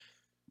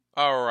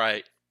All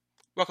right.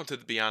 Welcome to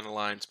the Beyond the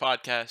Lines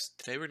podcast.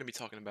 Today we're going to be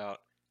talking about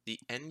the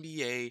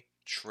NBA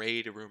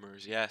trade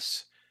rumors.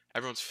 Yes,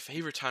 everyone's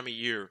favorite time of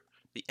year,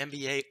 the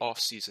NBA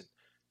offseason.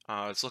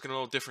 It's looking a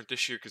little different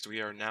this year because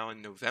we are now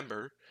in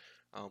November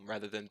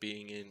rather than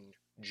being in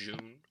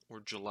June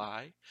or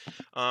July.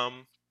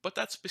 But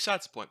that's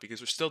besides the point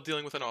because we're still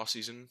dealing with an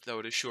offseason, though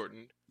it is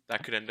shortened.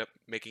 That could end up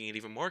making it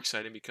even more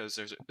exciting because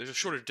there's a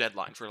shorter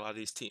deadline for a lot of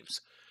these teams.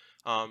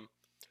 Um,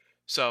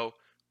 so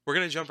we're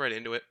gonna jump right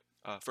into it.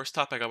 First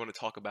topic I want to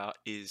talk about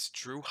is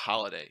Drew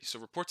Holiday. So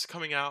reports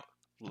coming out,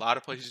 a lot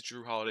of places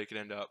Drew Holiday could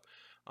end up.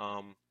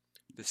 Um,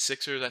 the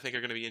Sixers, I think, are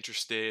going to be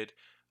interested.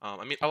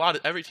 I mean, a lot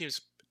of every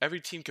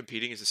team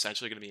competing is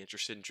essentially going to be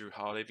interested in Drew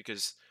Holiday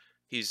because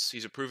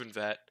he's a proven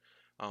vet.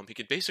 He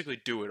could basically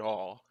do it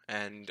all,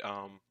 and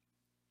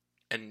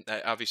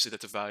obviously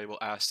that's a valuable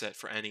asset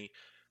for any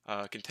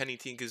contending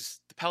team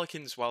because the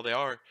Pelicans, while they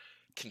are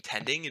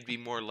contending, it'd be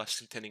more or less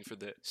contending for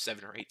the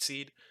 7 or 8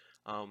 seed.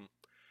 Um,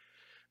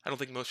 I don't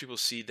think most people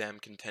see them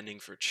contending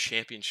for a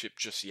championship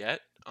just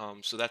yet.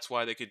 So that's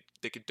why they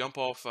could dump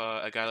off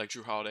a guy like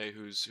Drew Holiday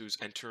who's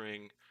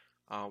entering.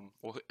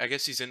 Well, I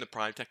guess he's in the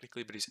prime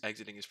technically, but he's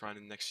exiting his prime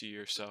in the next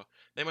year. So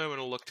they might want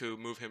to look to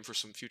move him for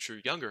some future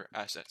younger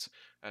assets,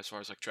 as far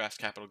as like draft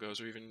capital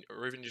goes, or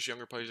even just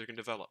younger players that can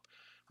develop.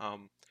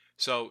 Um,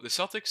 so the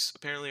Celtics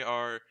apparently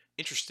are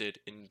interested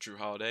in Drew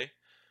Holiday.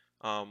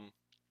 Um,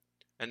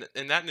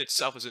 and that in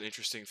itself is an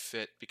interesting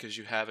fit because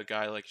you have a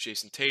guy like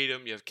Jason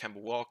Tatum, you have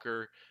Kemba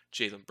Walker,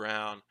 Jalen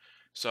Brown.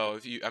 So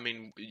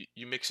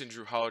you mix in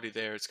Drew Holiday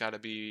there, it's got to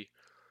be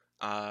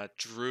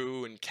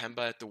Drew and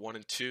Kemba at the 1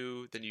 and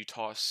 2. Then you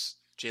toss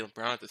Jalen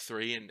Brown at the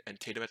 3 and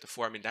Tatum at the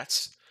 4. I mean,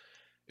 that's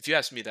if you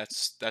ask me,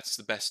 that's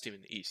the best team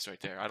in the East right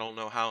there. I don't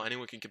know how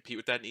anyone can compete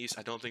with that in the East.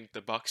 I don't think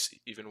the Bucks,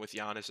 even with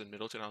Giannis and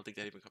Middleton, I don't think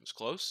that even comes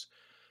close.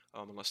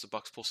 Unless the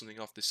Bucks pull something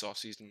off this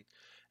offseason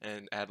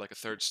and add like a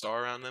third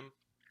star around them.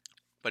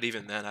 But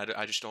even then,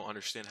 I just don't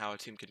understand how a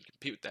team can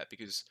compete with that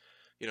because,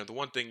 the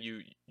one thing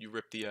you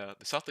rip the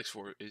Celtics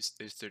for is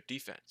their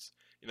defense.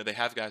 They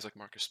have guys like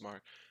Marcus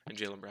Smart and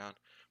Jalen Brown,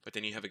 but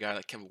then you have a guy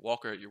like Kemba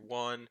Walker at your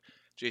one.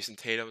 Jason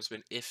Tatum's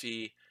been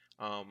iffy,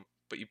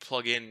 but you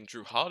plug in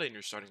Drew Holiday in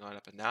your starting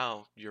lineup, and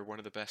now you're one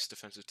of the best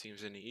defensive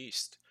teams in the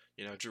East.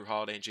 Drew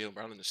Holiday and Jalen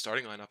Brown in the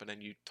starting lineup, and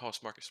then you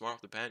toss Marcus Smart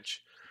off the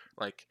bench.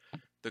 Like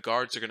the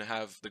guards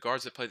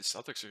that play the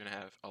Celtics are gonna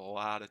have a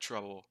lot of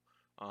trouble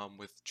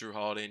with Drew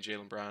Holiday and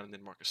Jalen Brown and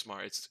then Marcus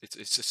Smart.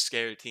 It's a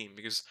scary team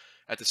because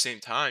at the same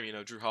time,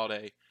 Drew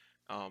Holiday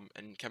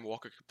and Kemba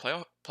Walker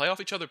could play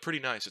off each other pretty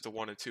nice at the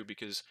 1 and 2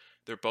 because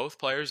they're both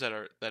players that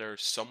are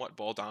somewhat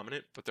ball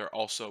dominant, but they're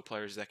also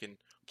players that can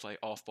play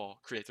off ball,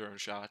 create their own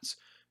shots.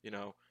 You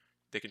know,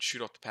 they can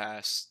shoot off the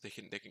pass, they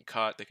can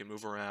cut, they can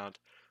move around,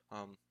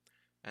 um,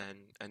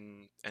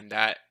 and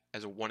that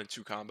as a 1 and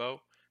 2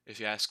 combo, if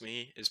you ask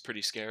me, is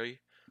pretty scary.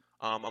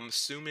 I'm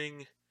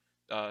assuming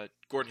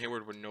Gordon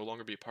Hayward would no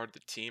longer be a part of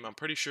the team. I'm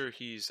pretty sure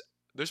he's.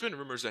 There's been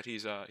rumors that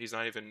he's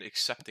not even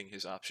accepting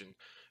his option.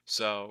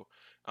 So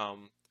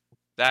um,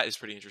 that is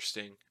pretty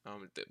interesting.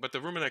 But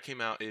the rumor that came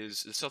out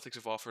is the Celtics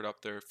have offered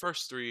up their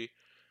first three.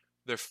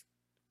 Their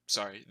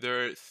sorry,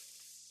 their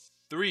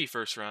three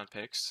first round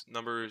picks.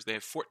 Numbers they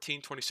have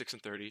 14, 26,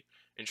 and 30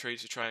 in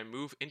trades to try and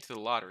move into the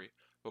lottery.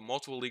 But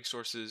multiple league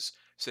sources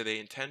say they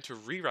intend to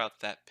reroute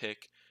that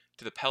pick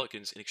to the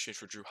Pelicans in exchange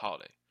for Drew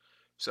Holiday.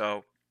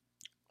 So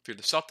if you're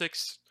the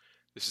Celtics,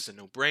 this is a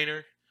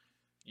no-brainer.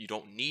 You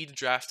don't need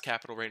draft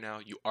capital right now.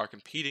 You are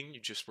competing. You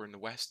just were in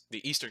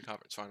the Eastern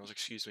Conference Finals,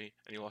 excuse me,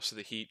 and you lost to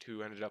the Heat,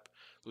 who ended up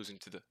losing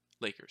to the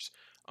Lakers.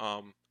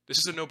 This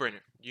is a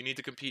no-brainer. You need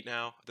to compete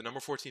now. The number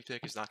 14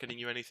 pick is not getting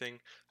you anything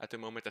at the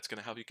moment that's going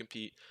to help you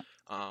compete.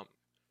 Um,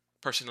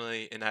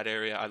 Personally, in that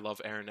area, I love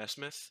Aaron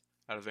Nesmith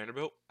out of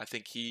Vanderbilt. I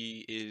think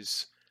he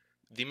is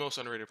the most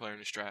underrated player in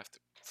this draft,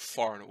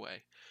 far and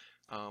away.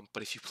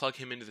 But if you plug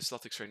him into the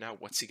Celtics right now,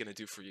 what's he gonna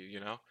do for you?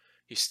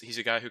 He's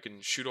a guy who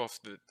can shoot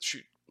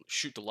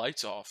the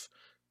lights off,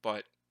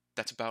 but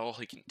that's about all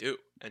he can do.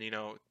 And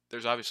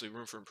there's obviously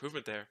room for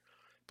improvement there,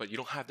 but you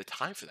don't have the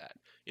time for that.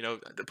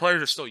 The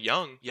players are still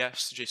young.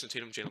 Yes, Jason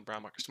Tatum, Jalen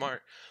Brown, Marcus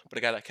Smart, but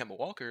a guy like Kemba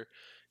Walker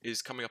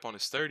is coming up on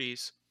his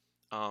 30s.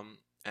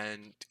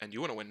 And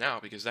you want to win now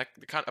because a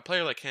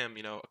player like him,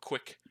 a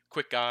quick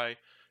guy,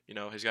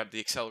 has got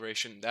the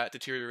acceleration that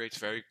deteriorates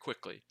very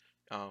quickly.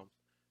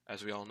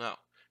 As we all know.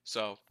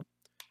 So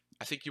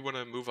I think you want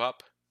to move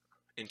up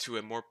into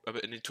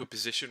a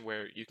position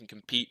where you can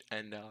compete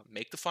and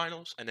make the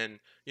finals, and then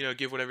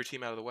give whatever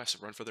team out of the West a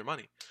run for their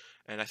money.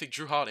 And I think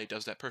Drew Holiday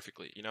does that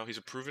perfectly. He's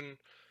a proven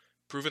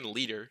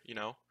leader.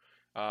 You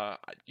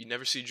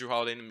never see Drew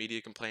Holiday in the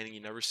media complaining.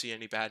 You never see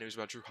any bad news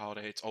about Drew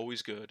Holiday. It's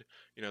always good.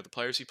 The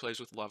players he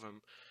plays with love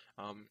him.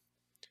 Um,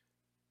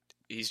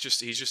 he's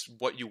just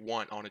what you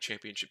want on a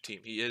championship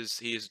team. He is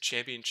a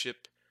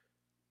championship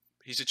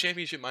he's a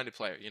championship minded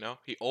player,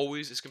 He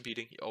always is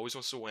competing, he always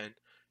wants to win,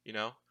 you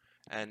know?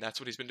 And that's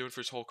what he's been doing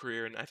for his whole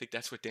career, and I think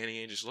that's what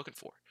Danny Ainge is looking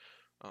for.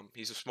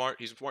 He's a smart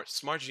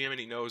GM, and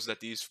he knows that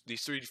these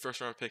three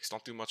first round picks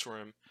don't do much for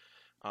him.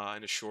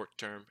 in the short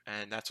term,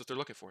 and that's what they're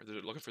looking for.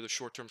 They're looking for the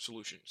short-term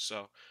solution.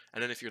 So,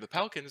 and then if you're the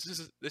Pelicans,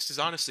 this is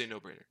honestly a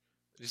no-brainer.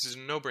 This is a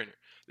no-brainer.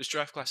 This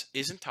draft class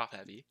isn't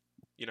top-heavy,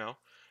 you know,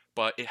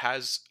 but it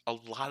has a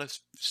lot of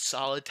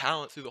solid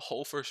talent through the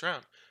whole first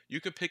round.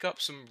 You can pick up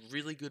some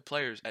really good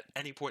players at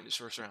any point in this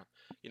first round.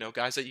 You know,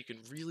 guys that you can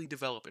really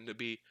develop into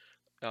be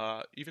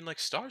even like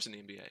stars in the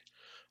NBA.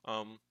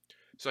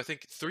 So I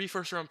think 3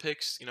 first-round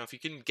picks. You know, if you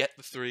can get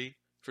the 3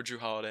 for Drew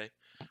Holiday,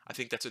 I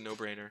think that's a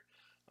no-brainer.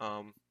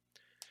 Um,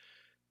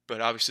 but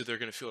obviously, they're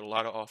going to field a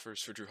lot of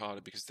offers for Drew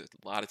Holiday because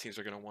a lot of teams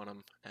are going to want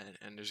him,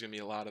 and there's going to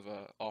be a lot of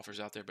offers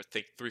out there. But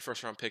think 3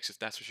 first-round picks if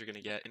that's what you're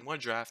going to get in one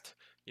draft.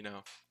 You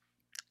know,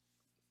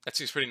 that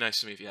seems pretty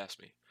nice to me if you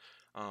ask me.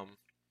 Um,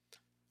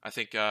 I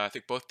think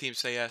both teams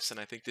say yes, and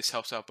I think this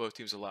helps out both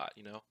teams a lot.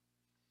 You know,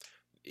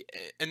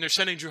 and they're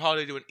sending Drew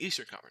Holiday to an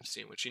Eastern Conference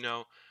team, which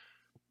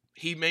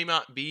he may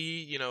not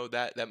be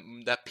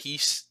that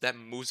piece that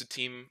moves a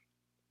team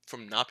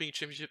from not being a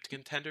championship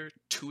contender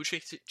to a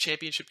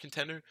championship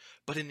contender,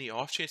 but in the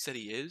off chance that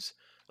he is,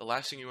 the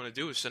last thing you want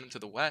to do is send him to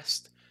the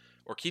West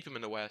or keep him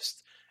in the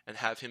West and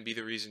have him be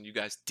the reason you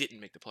guys didn't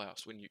make the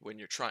playoffs when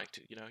you're trying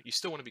to. You know, you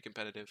still want to be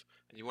competitive,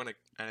 and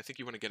I think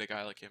you want to get a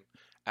guy like him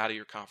out of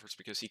your conference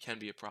because he can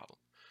be a problem.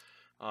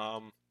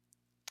 Um,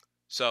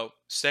 so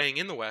staying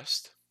in the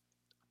West,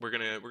 we're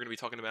gonna be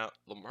talking about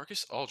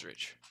LaMarcus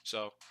Aldridge.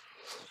 So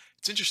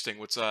it's interesting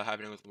what's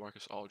happening with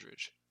LaMarcus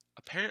Aldridge.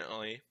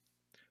 Apparently,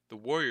 the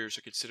Warriors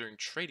are considering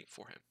trading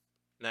for him.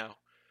 Now,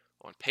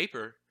 on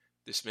paper,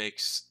 this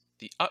makes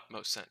the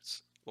utmost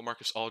sense.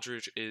 LaMarcus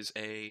Aldridge is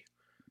a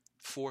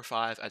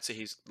 4-5. I'd say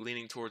he's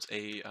leaning towards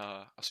a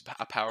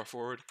power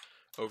forward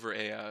over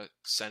a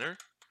center,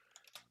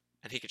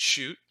 and he could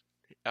shoot.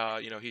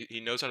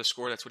 He knows how to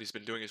score. That's what he's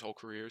been doing his whole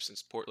career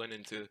since Portland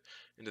into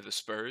the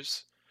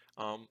Spurs.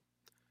 Um,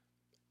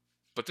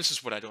 but this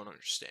is what I don't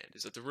understand: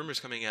 is that the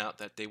rumors coming out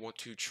that they want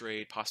to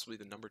trade possibly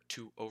the number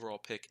 2 overall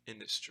pick in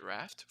this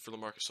draft for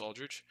LaMarcus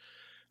Aldridge.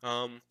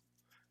 Um,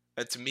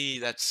 and to me,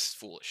 that's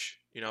foolish.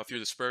 You know, if you're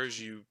the Spurs,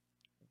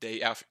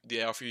 they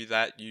offer you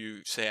that,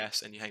 you say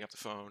yes, and you hang up the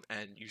phone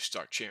and you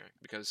start cheering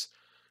because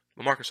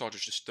LaMarcus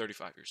Aldridge is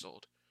 35 years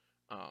old.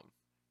 Um,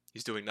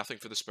 he's doing nothing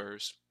for the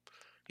Spurs.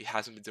 He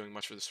hasn't been doing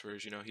much for the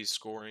Spurs. You know, he's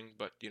scoring,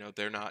 but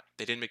they're not.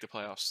 They didn't make the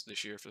playoffs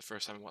this year for the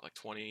first time in like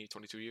 20,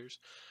 22 years.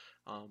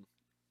 Um,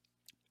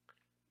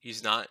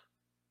 he's not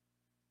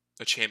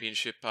a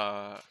championship.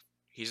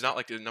 He's not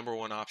like the number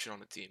 1 option on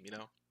the team. You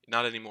know,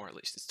 not anymore. At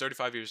least he's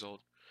 35 years old.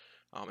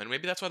 And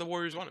maybe that's why the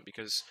Warriors want him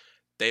because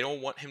they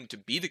don't want him to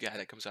be the guy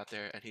that comes out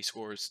there and he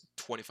scores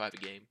 25 a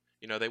game.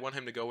 You know, they want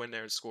him to go in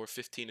there and score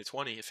 15 to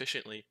 20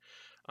 efficiently,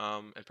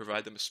 and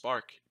provide them a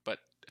spark. But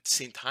at the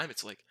same time,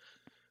 it's like,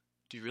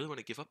 do you really want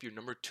to give up your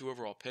number 2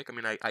 overall pick? I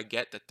mean, I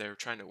get that they're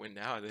trying to win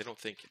now. They don't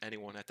think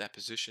anyone at that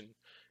position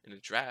in the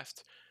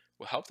draft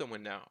will help them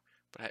win now.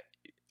 But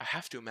I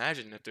have to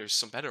imagine that there's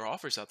some better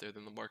offers out there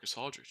than LaMarcus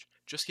Aldridge,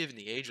 just given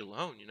the age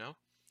alone. You know.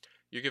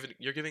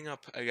 You're giving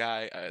up a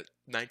guy, a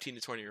 19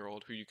 to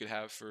 20-year-old who you could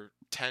have for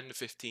 10 to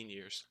 15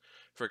 years,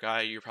 for a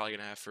guy you're probably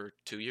gonna have for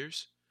 2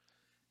 years,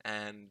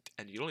 and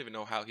you don't even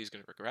know how he's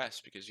gonna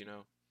progress because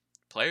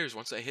players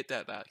once they hit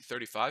that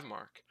 35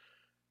 mark,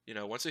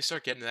 once they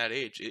start getting to that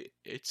age,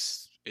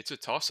 it's a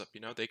toss up.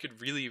 They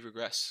could really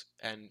regress,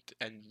 and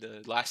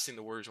the last thing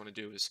the Warriors want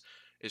to do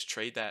is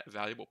trade that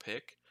valuable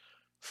pick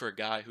for a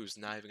guy who's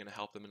not even gonna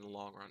help them in the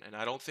long run. And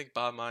I don't think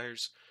Bob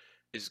Myers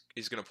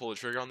is going to pull the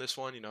trigger on this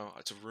one.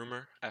 It's a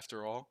rumor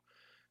after all.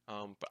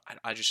 But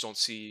I just don't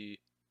see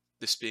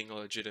this being a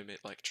legitimate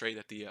like trade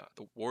that the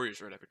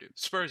Warriors would ever do.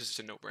 Spurs is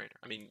a no-brainer.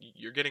 I mean,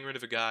 you're getting rid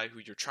of a guy who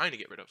you're trying to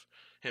get rid of,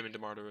 him and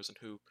DeMar DeRozan,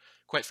 who,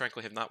 quite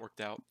frankly, have not worked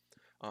out.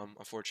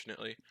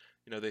 Unfortunately,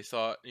 they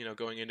thought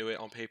going into it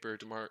on paper,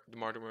 DeMar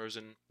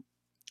DeRozan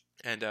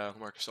and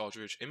Marcus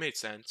Aldridge, it made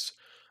sense.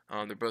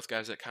 They're both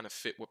guys that kind of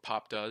fit what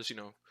Pop does.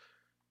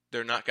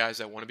 They're not guys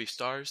that want to be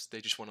stars.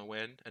 They just want to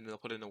win, and they'll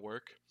put in the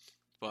work.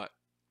 But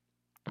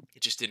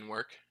it just didn't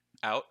work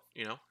out,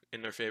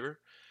 in their favor,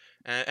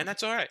 and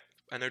that's all right.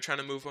 And they're trying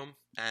to move him,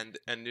 and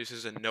this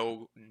is a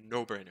no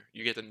brainer.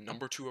 You get the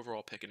number 2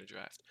 overall pick in the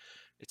draft.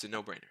 It's a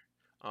no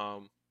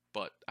brainer.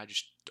 But I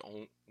just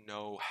don't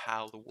know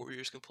how the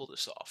Warriors can pull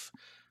this off.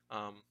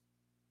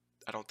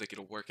 I don't think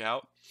it'll work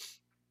out,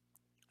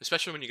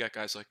 especially when you got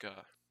guys like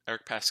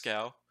Eric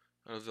Pascal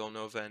of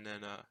Villanova, and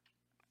then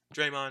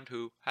Draymond,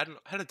 who had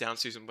a down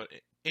season, but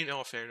in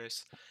all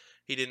fairness,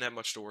 he didn't have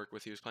much to work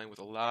with. He was playing with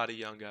a lot of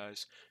young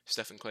guys.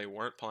 Steph and Clay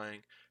weren't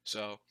playing,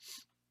 so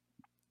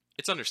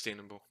it's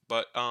understandable.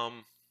 But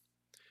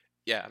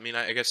yeah, I mean,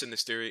 I guess in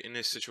this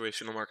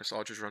situation, LaMarcus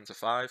Aldridge runs a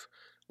 5,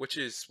 which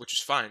is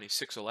fine. He's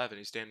 6'11",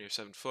 he's damn near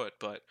 7 foot,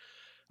 but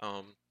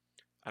I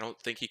don't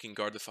think he can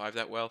guard the 5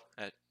 that well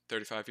at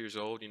 35 years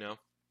old. I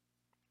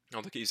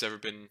don't think he's ever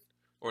been,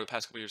 or the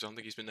past couple years, I don't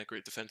think he's been that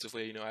great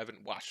defensively. I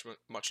haven't watched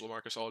much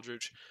LaMarcus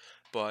Aldridge,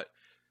 but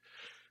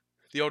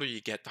the older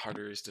you get, the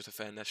harder it is to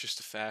defend. That's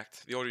just a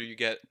fact. The older you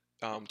get,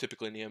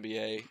 typically in the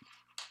NBA,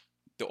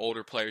 the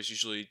older players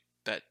usually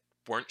that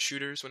weren't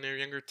shooters when they were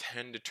younger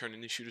tend to turn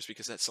into shooters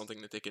because that's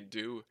something that they can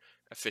do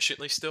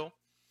efficiently still.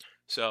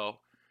 So,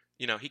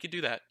 he could do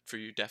that for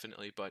you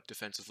definitely, but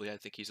defensively, I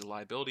think he's a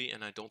liability,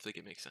 and I don't think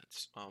it makes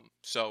sense.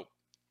 So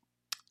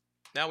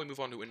now we move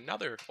on to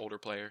another older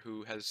player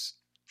who has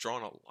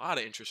drawn a lot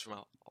of interest from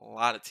a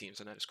lot of teams,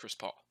 and that is Chris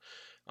Paul.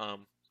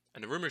 Um,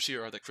 and the rumors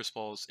here are that Chris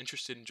Paul is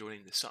interested in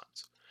joining the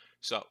Suns.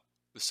 So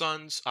the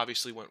Suns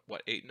obviously went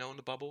 8-0 in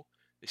the bubble.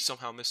 They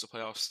somehow missed the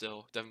playoffs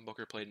still. Devin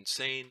Booker played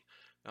insane.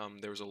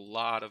 There was a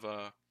lot of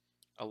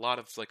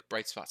like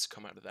bright spots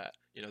come out of that.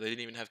 They didn't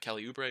even have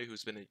Kelly Oubre,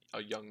 who's been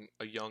a young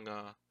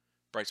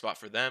bright spot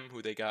for them,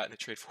 who they got in a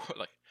trade for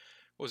like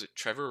what was it,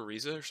 Trevor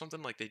Ariza or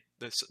something? Like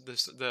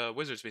the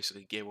Wizards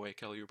basically gave away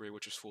Kelly Oubre,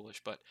 which was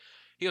foolish, but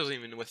he wasn't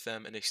even with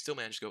them, and they still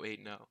managed to go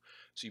 8-0.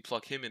 So you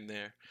plug him in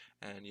there,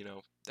 and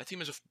that team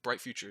has a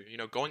bright future.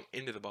 Going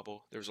into the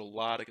bubble, there was a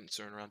lot of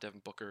concern around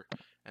Devin Booker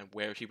and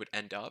where he would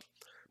end up,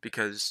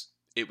 because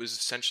it was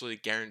essentially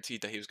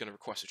guaranteed that he was going to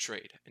request a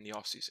trade in the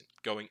offseason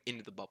going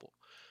into the bubble.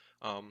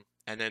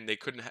 And then they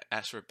couldn't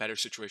ask for a better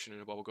situation in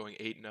the bubble going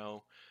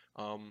 8-0.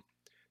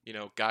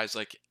 Guys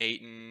like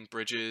Ayton,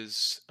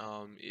 Bridges,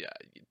 yeah,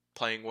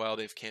 playing well.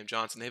 They have Cam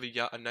Johnson. They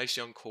have a nice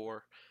young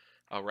core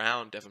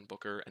around Devin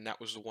Booker, and that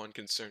was the one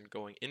concern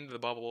going into the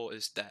bubble,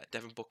 is that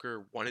Devin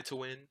Booker wanted to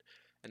win,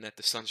 and that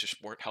the Suns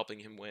just weren't helping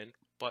him win.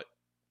 But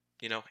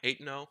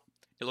 8-0,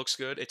 it looks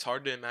good. It's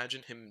hard to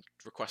imagine him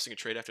requesting a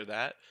trade after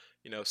that.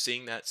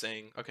 Seeing that,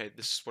 saying, okay,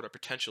 this is what our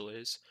potential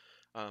is.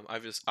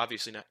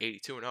 Obviously not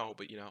 82-0,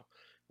 but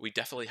we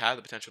definitely have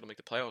the potential to make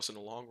the playoffs in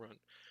the long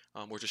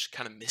run. We're just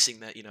kind of missing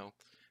that,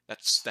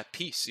 that's that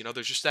piece.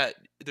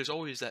 There's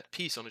always that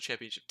piece on a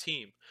championship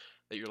team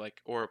that you're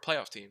like, or a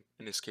playoff team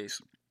in this case,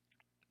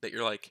 that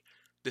you're like,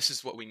 this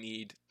is what we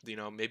need.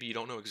 Maybe you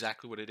don't know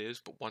exactly what it is,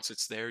 but once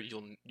it's there,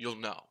 you'll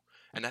know.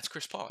 And that's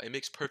Chris Paul. It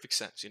makes perfect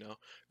sense.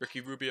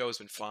 Ricky Rubio has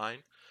been fine.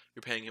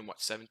 You're paying him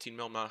what, 17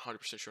 mil? I'm not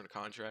 100% sure on the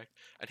contract,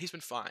 and he's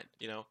been fine.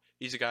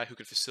 He's a guy who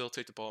can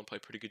facilitate the ball and play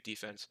pretty good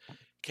defense.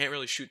 Can't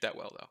really shoot that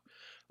well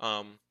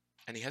though.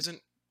 And he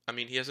hasn't. I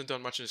mean, he hasn't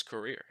done much in his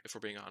career, if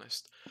we're being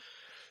honest.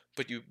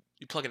 But you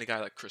plug in a guy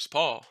like Chris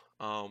Paul,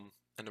 and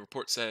the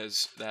report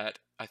says that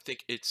I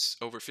think it's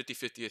over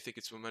 50-50. I think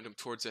it's momentum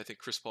towards it. I think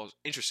Chris Paul is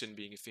interested in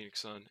being a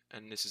Phoenix Sun,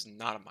 and this is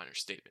not a minor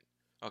statement.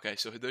 Okay,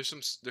 so there's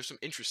some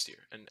interest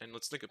here, and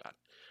let's think about it.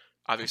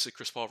 Obviously,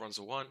 Chris Paul runs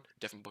the 1,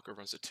 Devin Booker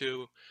runs the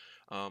 2,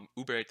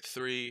 Oubre at the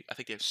 3. I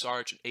think they have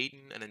Sarge and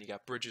Ayton, and then you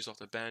got Bridges off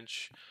the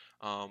bench.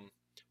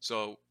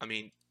 So I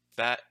mean,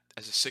 that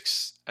as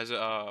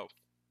a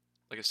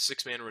like a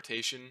 6-man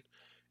rotation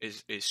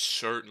is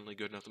certainly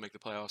good enough to make the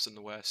playoffs in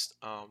the West.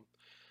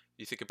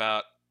 You think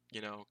about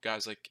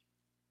guys like,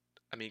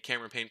 I mean,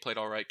 Cameron Payne played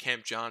all right.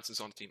 Cam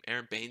Johnson's on the team.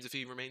 Aaron Baines, if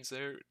he remains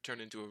there,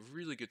 turned into a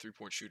really good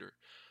 3-point shooter.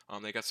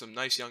 They got some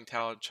nice young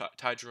talent: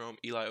 Ty Jerome,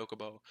 Eli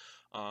Okubo,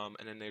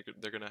 and then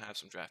they're gonna have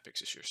some draft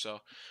picks this year. So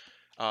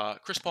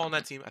Chris Paul on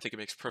that team, I think it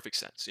makes perfect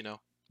sense.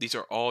 These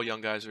are all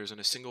young guys. There isn't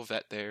a single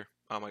vet there,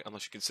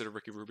 unless you consider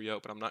Ricky Rubio,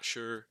 but I'm not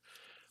sure.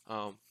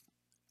 Um,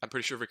 I'm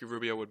pretty sure Ricky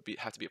Rubio would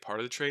have to be a part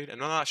of the trade,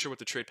 and I'm not sure what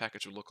the trade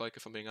package would look like,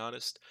 if I'm being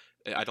honest.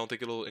 I don't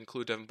think it'll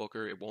include Devin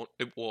Booker. It won't.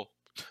 It will.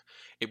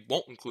 It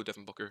won't include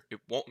Devin Booker. It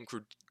won't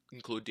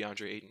include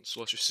DeAndre Ayton. So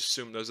let's just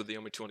assume those are the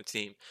only two on the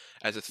team.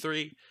 As a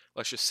 3,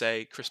 let's just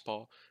say Chris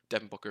Paul,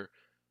 Devin Booker,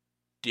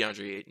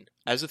 DeAndre Ayton.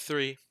 As a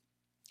 3,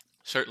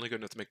 certainly good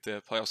enough to make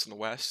the playoffs in the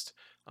West.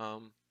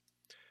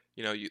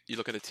 You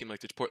look at a team like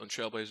the Portland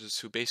Trailblazers,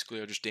 who basically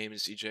are just Dame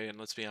and CJ, and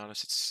let's be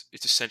honest,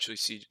 it's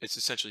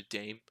essentially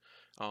Dame.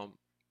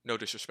 No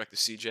disrespect to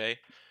CJ,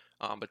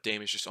 but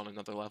Dame is just on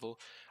another level.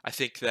 I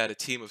think that a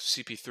team of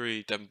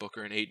CP3, Devin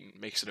Booker, and Ayton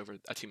makes it over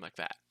a team like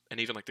that, and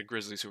even like the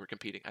Grizzlies who were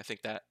competing. I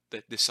think that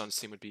this Suns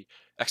team would be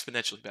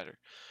exponentially better.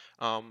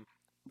 And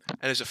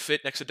as a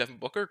fit next to Devin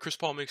Booker, Chris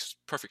Paul makes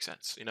perfect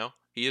sense.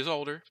 He is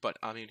older, but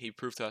I mean, he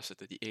proved to us that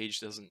the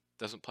age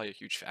doesn't play a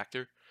huge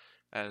factor.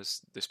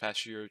 As this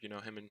past year,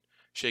 him and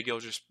Shai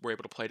Gilgeous were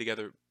able to play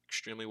together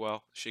extremely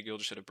well. Shai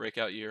Gilgeous had a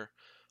breakout year,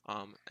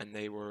 and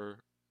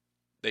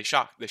they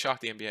shocked the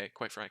NBA,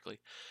 quite frankly.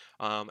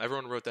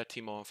 Everyone wrote that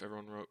team off.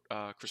 Everyone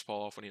wrote Chris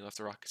Paul off when he left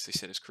the Rockets. They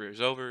said his career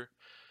is over.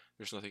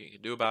 There's nothing he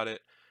can do about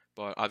it.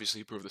 But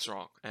obviously he proved us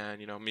wrong.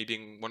 And me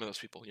being one of those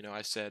people,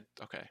 I said,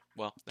 okay,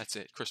 well, that's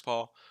it. Chris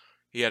Paul,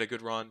 he had a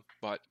good run,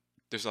 but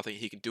there's nothing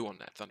he can do on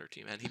that Thunder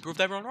team, and he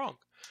proved everyone wrong.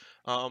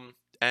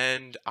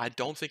 And I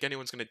don't think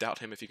anyone's going to doubt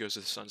him if he goes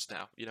to the Suns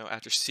now.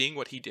 After seeing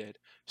what he did,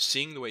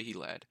 seeing the way he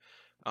led,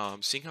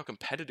 seeing how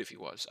competitive he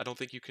was, I don't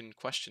think you can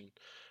question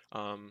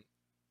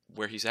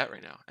where he's at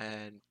right now.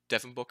 And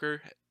Devin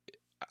Booker,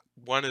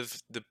 one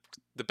of the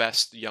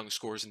best young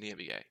scorers in the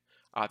NBA.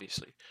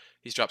 Obviously,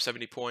 he's dropped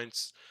 70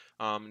 points.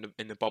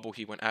 In the bubble,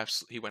 he went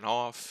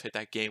off, hit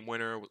that game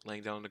winner,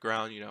 laying down on the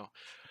ground.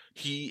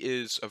 He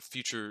is a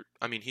future.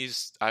 I mean,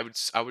 I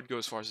would go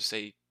as far as to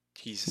say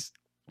he's.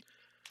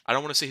 I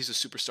don't want to say he's a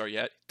superstar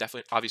yet.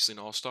 Definitely, obviously an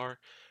all-star.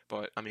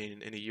 But I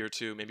mean, in a year or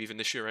two, maybe even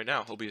this year, right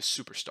now, he'll be a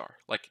superstar.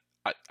 Like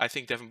I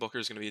think Devin Booker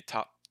is going to be a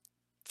top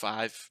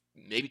 5,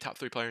 maybe top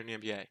 3 player in the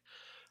NBA.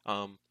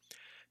 Um,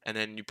 and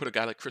then you put a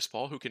guy like Chris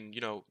Paul who can,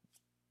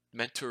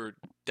 mentor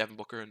Devin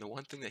Booker, and the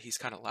one thing that he's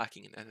kind of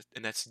lacking in,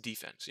 and that's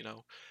defense.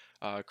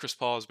 Chris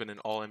Paul has been an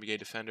All NBA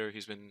defender.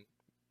 He's been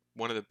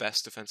one of the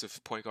best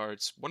defensive point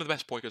guards, one of the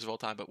best point guards of all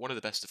time, but one of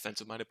the best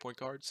defensive-minded point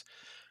guards.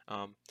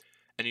 Um,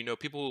 and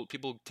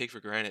people take for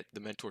granted the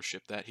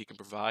mentorship that he can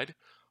provide,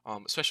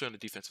 especially on the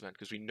defensive end,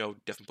 because we know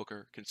Devin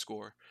Booker can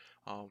score.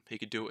 He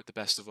could do it with the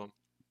best of them.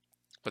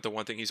 But the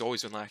one thing he's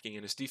always been lacking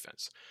in is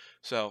defense.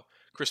 So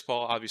Chris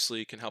Paul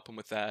obviously can help him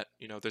with that.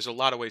 There's a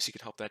lot of ways he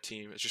can help that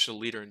team. It's just a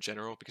leader in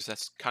general because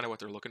that's kind of what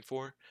they're looking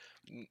for.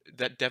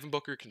 That Devin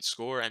Booker can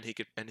score and he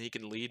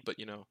can lead, but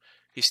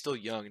he's still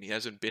young and he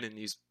hasn't been in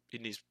these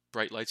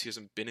bright lights. He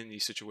hasn't been in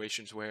these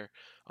situations where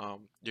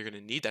you're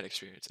going to need that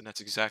experience, and that's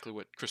exactly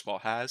what Chris Paul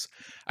has.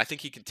 I think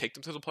he can take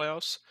them to the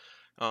playoffs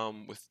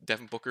with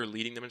Devin Booker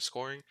leading them in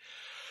scoring,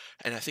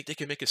 and I think they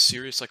can make a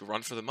serious like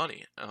run for the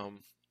money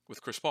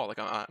with Chris Paul. Like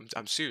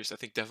I'm serious. I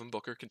think Devin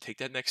Booker can take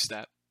that next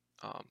step.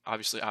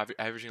 Obviously,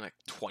 averaging like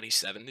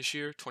 27 this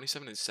year,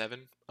 27 and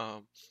 7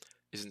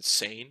 is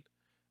insane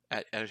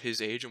at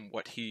his age and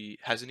what he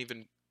hasn't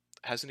even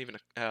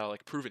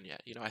like proven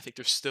yet. I think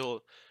there's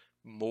still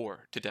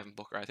more to Devin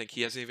Booker. I think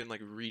he hasn't even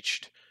like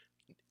reached.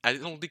 I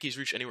don't think he's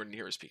reached anywhere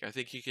near his peak. I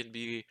think he can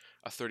be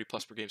a 30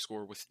 plus per game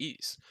scorer with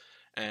ease,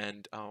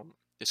 and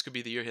this could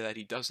be the year that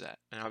he does that.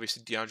 And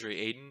obviously DeAndre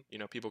Ayton,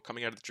 people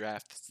coming out of the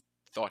draft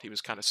thought he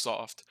was kind of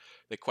soft.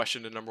 They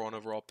questioned the number one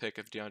overall pick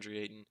of DeAndre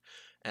Ayton,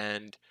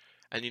 and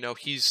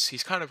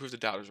he's kind of proved the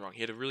doubters wrong. He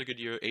had a really good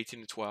year,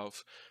 18 to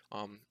 12.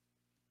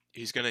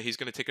 He's gonna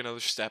take another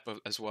step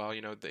as well.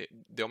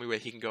 The only way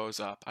he can go is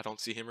up. I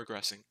don't see him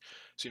regressing.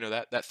 So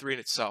that three in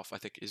itself, I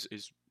think,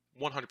 is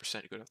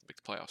 100% good enough to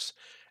make the playoffs.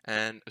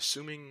 And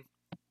assuming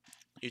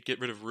you'd get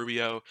rid of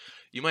Rubio,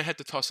 you might have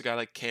to toss a guy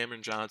like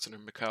Cameron Johnson or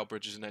Mikal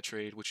Bridges in that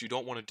trade, which you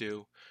don't want to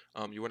do.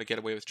 You want to get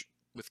away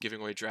with giving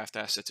away draft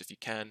assets if you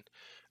can,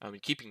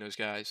 and keeping those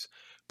guys.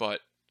 But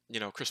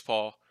Chris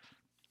Paul,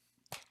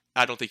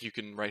 I don't think you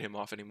can write him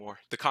off anymore.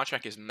 The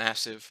contract is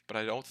massive, but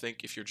I don't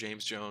think if you're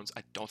James Jones,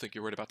 I don't think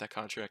you're worried about that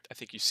contract. I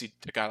think you see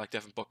a guy like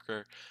Devin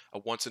Booker, a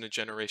once in a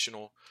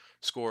generational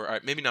scorer,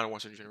 maybe not a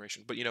once in a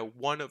generation, but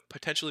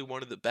potentially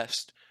one of the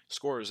best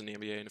scorers in the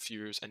NBA in a few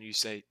years, and you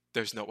say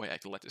there's no way I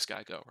can let this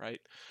guy go,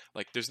 right?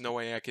 Like there's no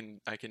way I can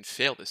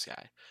fail this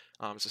guy.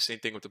 It's the same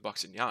thing with the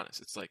Bucks and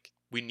Giannis. It's like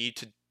we need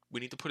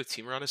to put a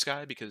team around this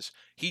guy because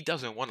he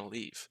doesn't want to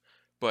leave,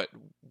 but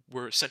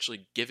we're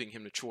essentially giving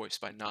him the choice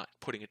by not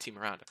putting a team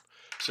around him.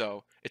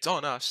 So it's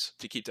on us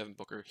to keep Devin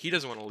Booker. He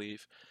doesn't want to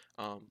leave,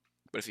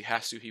 but if he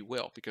has to, he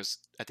will, because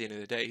at the end of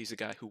the day, he's a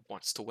guy who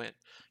wants to win.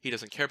 He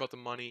doesn't care about the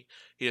money.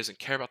 He doesn't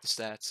care about the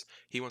stats.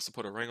 He wants to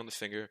put a ring on the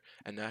finger,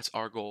 and that's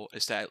our goal,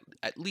 is to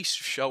at least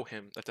show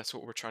him that that's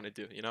what we're trying to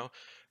do.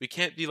 We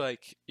can't be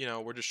like,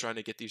 we're just trying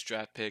to get these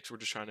draft picks. We're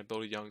just trying to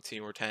build a young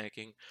team. We're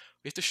tanking.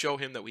 We have to show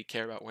him that we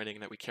care about winning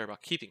and that we care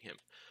about keeping him.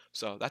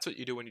 So that's what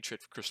you do when you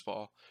trade for Chris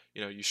Paul.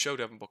 You show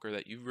Devin Booker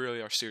that you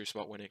really are serious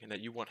about winning and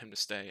that you want him to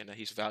stay and that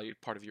he's a valued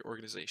part of your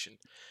organization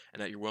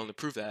and that you're willing to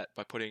prove that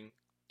by putting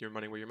your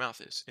money where your mouth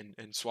is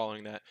and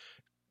swallowing that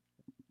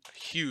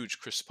huge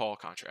Chris Paul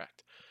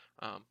contract.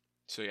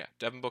 So yeah,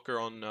 Devin Booker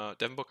and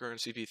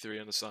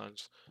CP3 on the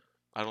Suns.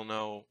 I don't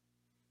know.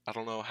 I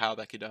don't know how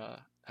that could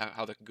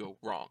how that could go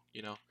wrong.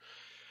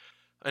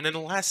 And then the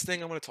last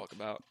thing I want to talk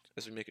about,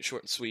 as we make it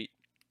short and sweet,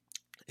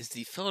 is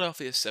the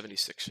Philadelphia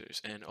 76ers.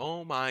 And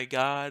oh my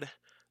God,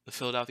 the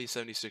Philadelphia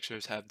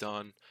 76ers have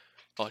done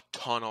a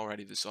ton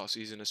already this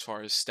offseason as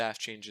far as staff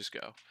changes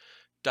go.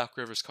 Doc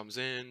Rivers comes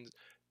in,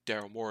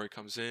 Daryl Morey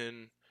comes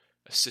in,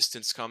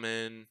 assistants come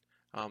in.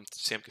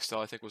 Sam Cassell,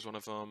 I think, was one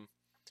of them.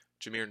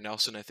 Jameer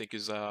Nelson, I think,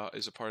 is a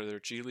part of their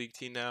G League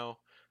team now,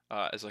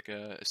 as like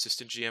a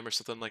assistant GM or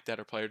something like that,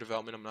 or player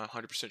development. I'm not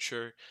 100%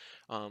 sure.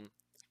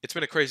 It's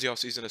been a crazy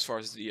offseason as far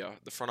as the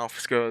front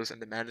office goes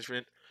and the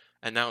management,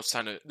 and now it's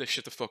time to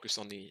shift the focus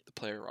on the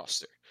player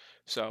roster.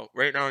 So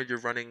right now you're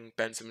running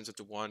Ben Simmons at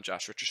the 1,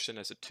 Josh Richardson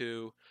as a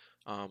 2,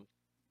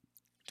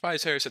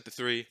 Tobias Harris at the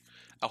 3,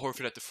 Al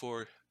Horford at the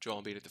 4,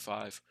 Joel Embiid at the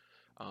 5,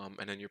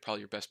 and then your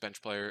best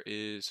bench player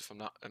is, if I'm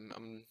not,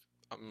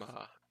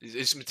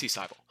 is Matisse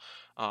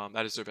Thybulle.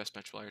 That is their best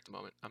bench player at the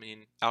moment. I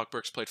mean, Alec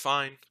Burks played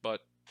fine,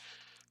 but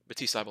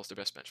Matisse Thybulle is their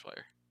best bench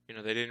player.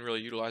 They didn't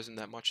really utilize him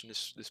that much in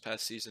this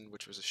past season,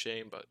 which was a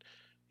shame, but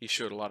he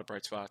showed a lot of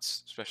bright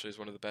spots, especially as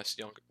one of the best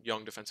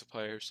young defensive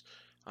players.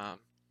 And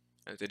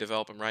if they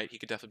develop him right, he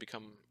could definitely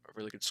become a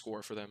really good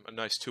scorer for them, a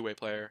nice two-way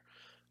player,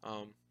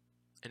 an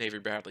Avery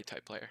Bradley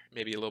type player.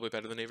 Maybe a little bit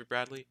better than Avery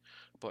Bradley,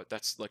 but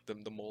that's like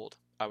the mold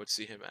I would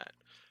see him at.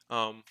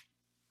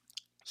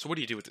 So what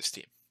do you do with this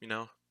team? You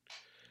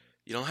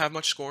don't have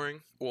much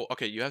scoring. Well,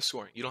 okay, you have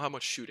scoring. You don't have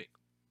much shooting.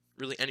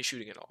 Really any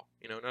shooting at all.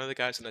 None of the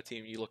guys on that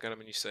team, you look at him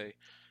and you say,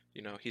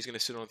 he's going to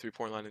sit on the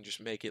three-point line and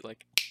just make it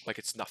like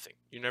it's nothing.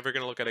 You're never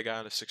going to look at a guy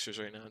on the Sixers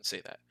right now and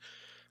say that.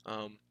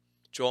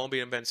 Joel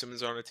Embiid and Ben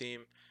Simmons are on the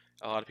team.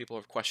 A lot of people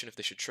have questioned if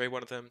they should trade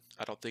one of them.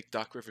 I don't think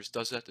Doc Rivers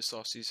does that this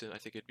offseason. I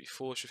think it'd be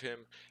foolish of him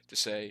to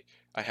say,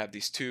 I have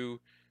these two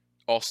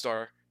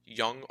all-star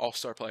young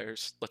all-star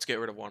players. Let's get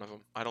rid of one of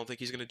them. I don't think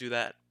he's going to do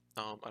that.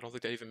 I don't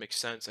think that even makes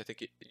sense. I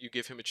think you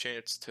give him a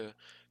chance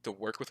to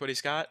work with what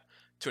he's got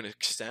to an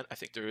extent. I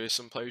think there is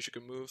some players you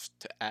can move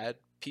to add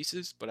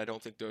pieces, but I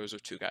don't think those are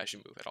two guys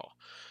you move at all.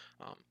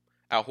 Um,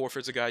 Al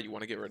Horford's a guy you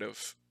want to get rid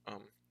of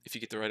if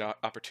you get the right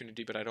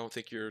opportunity, but I don't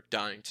think you're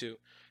dying to.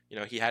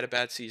 He had a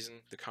bad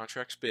season. The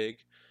contract's big,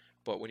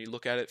 but when you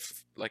look at it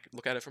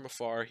look at it from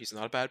afar, he's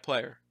not a bad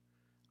player.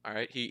 All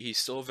right, he's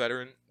still a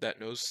veteran that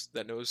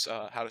knows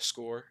how to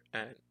score,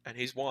 and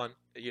he's won.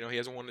 He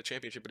hasn't won the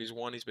championship, but he's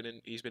won.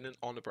 He's been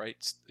on the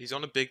bright. He's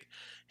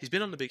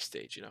been on the big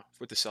stage.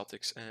 With the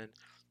Celtics and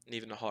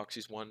even the Hawks.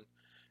 He's won.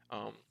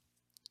 Um,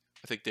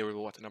 I think they were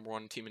the number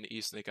one team in the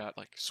East, and they got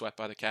like swept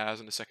by the Cavs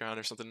in the second round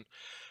or something,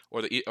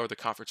 or the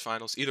conference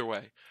finals. Either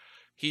way,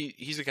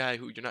 he's a guy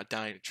who you're not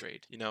dying to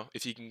trade.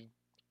 If you can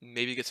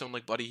maybe get someone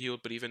like Buddy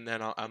Hield, but even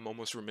then, I'm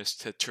almost remiss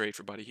to trade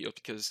for Buddy Hield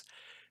because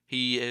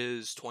he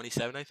is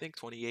 27, I think,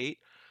 28.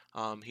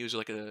 He was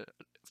like a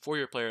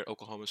 4-year player at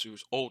Oklahoma, so he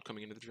was old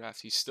coming into the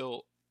draft. He's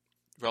still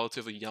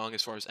relatively young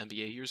as far as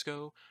NBA years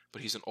go,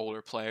 but he's an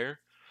older player.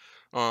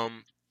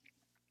 Um,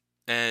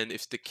 and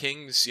if the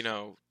Kings,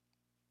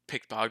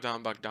 picked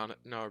Bogdan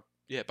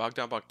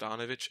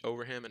Bogdanovich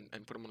over him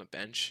and put him on the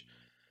bench,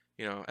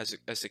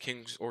 as the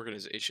Kings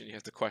organization, you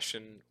have to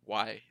question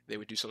why they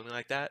would do something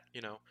like that.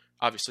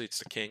 Obviously it's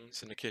the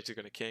Kings and the Kings are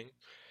going to king,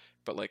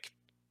 but like,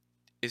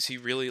 is he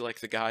really like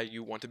the guy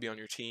you want to be on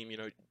your team?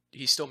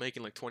 He's still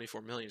making like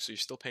 24 million, so you're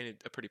still paying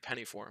a pretty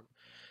penny for him.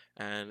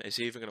 And is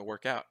he even going to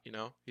work out?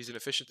 He's an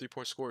efficient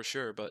 3-point scorer,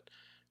 sure, but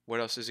what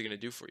else is he going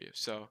to do for you?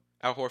 So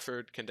Al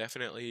Horford can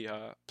definitely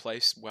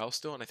play well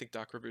still, and I think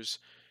Doc Rivers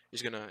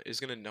is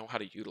gonna know how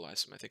to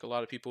utilize him. I think a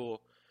lot of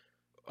people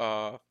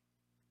uh,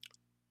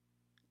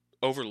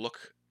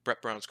 overlook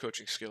Brett Brown's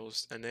coaching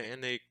skills, and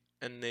they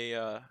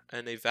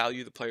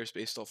value the players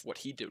based off what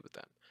he did with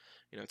them.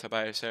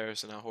 Tobias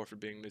Harris and Al Horford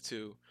being the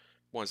two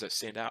ones that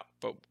stand out.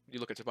 But you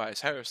look at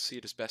Tobias Harris, see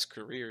his best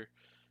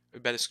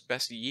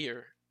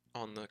year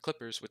on the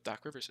Clippers with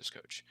Doc Rivers as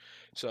coach.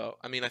 So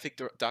I mean, I think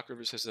Doc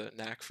Rivers has a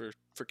knack for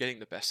getting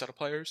the best out of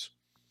players,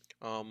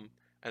 and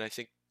I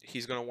think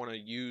he's going to want to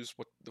use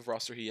what the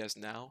roster he has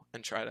now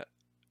and try to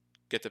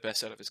get the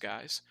best out of his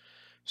guys.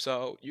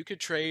 So you could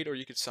trade or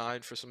you could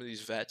sign for some of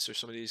these vets or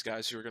some of these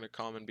guys who are going to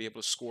come and be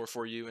able to score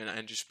for you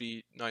and just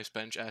be nice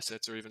bench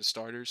assets or even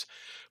starters.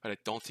 But I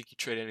don't think you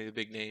trade any of the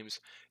big names.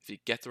 If you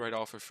get the right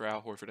offer for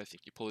Al Horford, I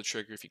think you pull the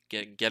trigger. If you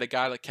get a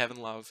guy like Kevin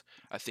Love,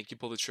 I think you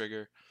pull the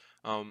trigger.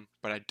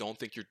 But I don't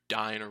think you're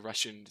dying or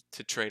rushing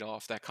to trade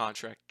off that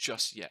contract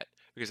just yet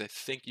because I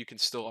think you can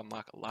still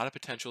unlock a lot of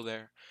potential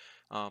there.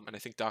 And I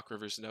think Doc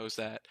Rivers knows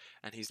that,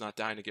 and he's not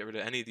dying to get rid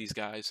of any of these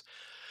guys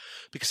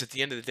because at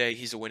the end of the day,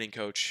 he's a winning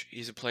coach.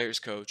 He's a player's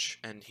coach,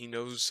 and he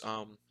knows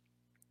what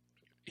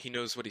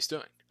he's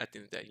doing. At the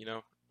end of the day,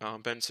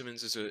 Ben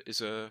Simmons is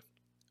a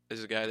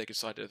guy that can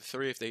slide to the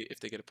three if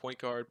they get a point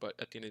guard. But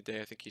at the end of the day,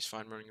 I think he's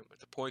fine running him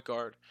with a point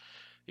guard.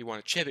 He won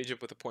a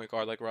championship with a point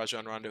guard like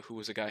Rajon Rondo, who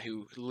was a guy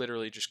who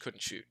literally just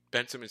couldn't shoot.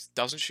 Ben Simmons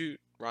doesn't shoot.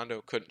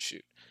 Rondo couldn't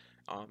shoot.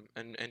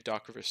 And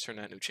Doc Rivers turned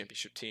that into a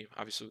championship team.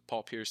 Obviously with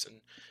Paul Pierce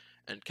and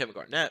Kevin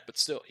Garnett, but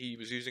still, he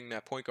was using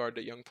that point guard,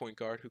 that young point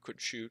guard who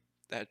couldn't shoot.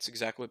 That's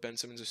exactly what Ben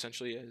Simmons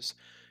essentially is.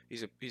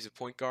 He's a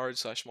point guard /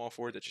 small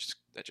forward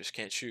that just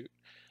can't shoot.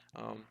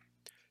 Um,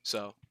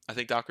 so I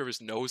think Doc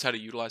Rivers knows how to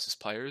utilize his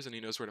players and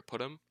he knows where to put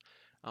them.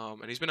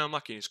 And he's been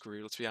unlucky in his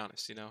career. Let's be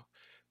honest.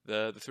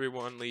 The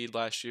 3-1 lead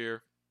last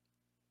year,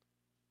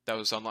 that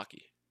was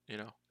unlucky.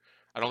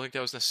 I don't think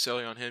that was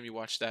necessarily on him. You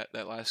watched that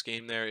last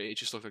game there; it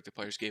just looked like the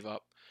players gave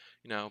up.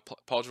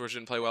 Paul George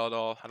didn't play well at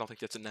all. I don't think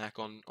that's a knack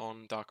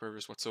on Doc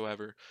Rivers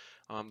whatsoever.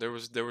 There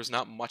was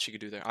not much he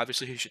could do there.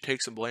 Obviously, he should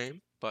take some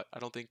blame, but I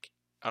don't think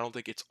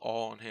it's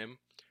all on him.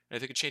 And I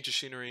think a change of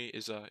scenery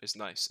is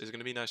nice. It's going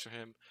to be nice for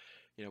him.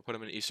 Put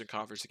him in the Eastern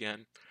Conference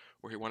again,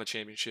 where he won a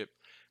championship.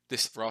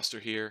 This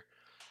roster here,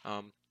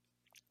 um,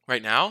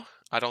 right now,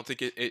 I don't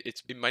think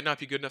it might not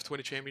be good enough to win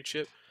a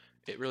championship.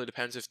 It really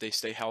depends if they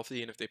stay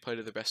healthy and if they play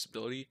to their best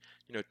ability.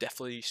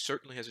 Definitely,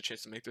 certainly has a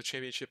chance to make the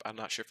championship. I'm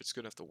not sure if it's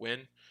good enough to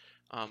win.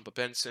 But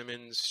Ben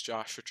Simmons,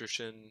 Josh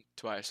Richardson,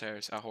 Tobias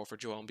Harris, Al Horford,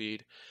 Joel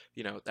Embiid,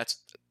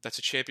 that's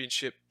a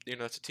championship.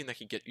 That's a team that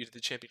can get you to the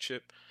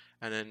championship.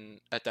 And then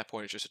at that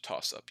point, it's just a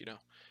toss-up.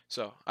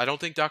 So I don't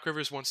think Doc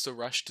Rivers wants to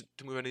rush to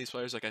move any of these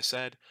players. Like I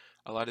said,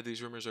 a lot of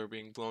these rumors are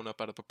being blown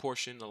up out of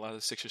proportion. A lot of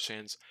the Sixers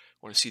fans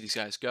want to see these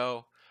guys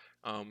go.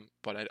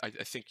 But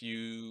I think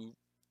you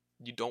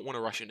don't want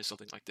to rush into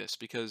something like this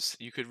because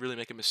you could really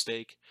make a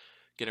mistake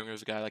getting rid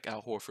of a guy like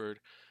Al Horford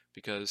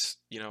because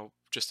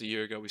just a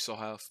year ago we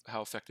saw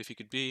how effective he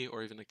could be,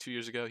 or even like 2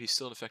 years ago he's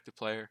still an effective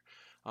player.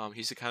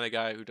 He's the kind of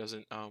guy who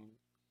doesn't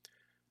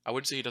I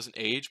wouldn't say he doesn't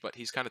age, but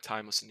he's kind of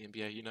timeless in the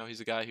NBA.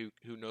 He's a guy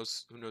who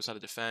knows how to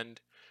defend.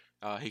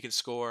 He can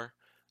score,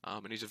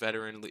 and he's a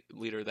veteran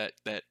leader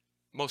that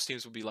most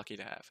teams would be lucky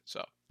to have.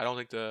 So I don't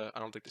think the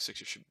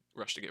Sixers should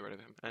rush to get rid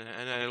of him,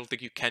 and I don't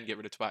think you can get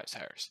rid of Tobias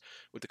Harris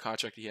with the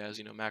contract he has.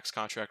 Max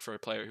contract for a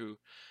player who,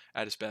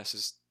 at his best,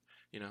 is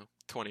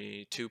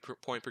 22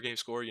 point per game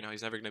score.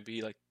 He's never going to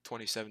be like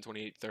 27,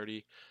 28,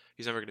 30.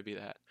 He's never going to be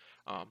that.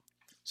 Um,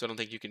 so I don't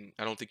think you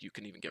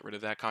can even get rid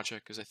of that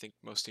contract because I think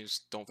most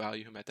teams don't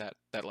value him at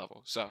that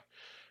level. So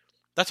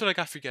that's what I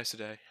got for you guys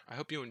today. I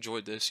hope you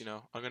enjoyed this.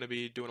 I'm going to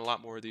be doing a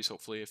lot more of these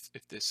hopefully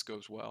if this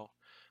goes well.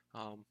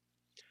 Um,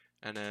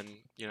 and then,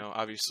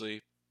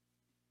 obviously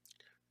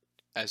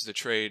as the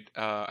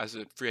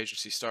free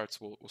agency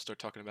starts, we'll start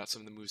talking about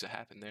some of the moves that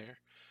happened there,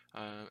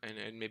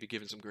 and maybe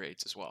giving some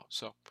grades as well.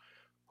 So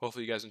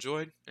hopefully you guys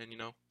enjoyed, and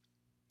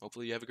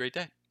hopefully you have a great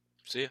day.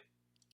 See ya.